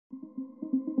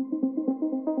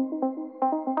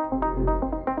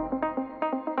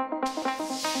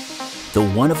The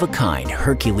one-of-a-kind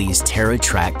Hercules Terra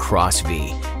Trac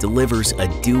Cross-V delivers a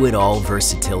do-it-all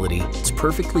versatility that's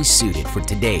perfectly suited for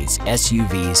today's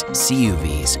SUVs,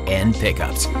 CUVs, and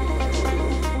pickups.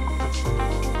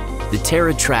 The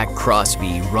Terra Trac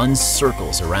Cross-V runs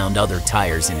circles around other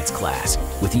tires in its class,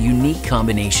 with a unique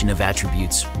combination of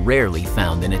attributes rarely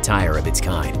found in a tire of its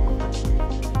kind.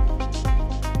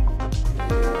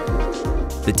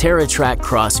 The Terra Trac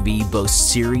Cross-V boasts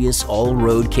serious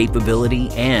all-road capability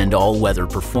and all-weather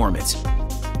performance.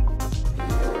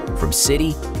 From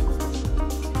city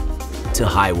to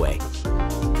highway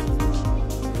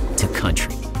to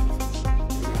country.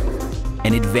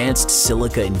 An advanced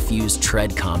silica-infused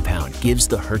tread compound gives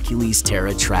the Hercules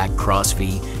Terra Trac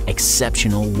Cross-V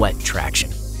exceptional wet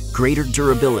traction, greater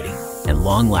durability, and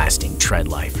long-lasting tread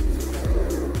life.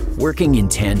 Working in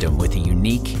tandem with a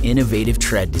unique, innovative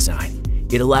tread design,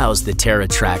 it allows the Terra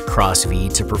Trac Cross-V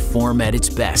to perform at its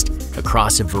best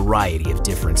across a variety of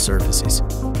different surfaces.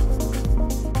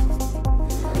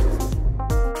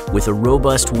 With a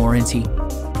robust warranty,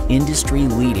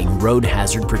 industry-leading road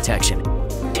hazard protection,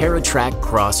 Terra Trac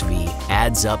Cross-V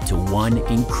adds up to one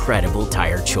incredible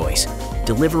tire choice,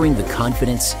 delivering the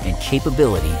confidence and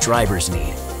capability drivers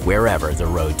need wherever the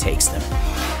road takes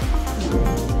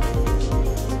them.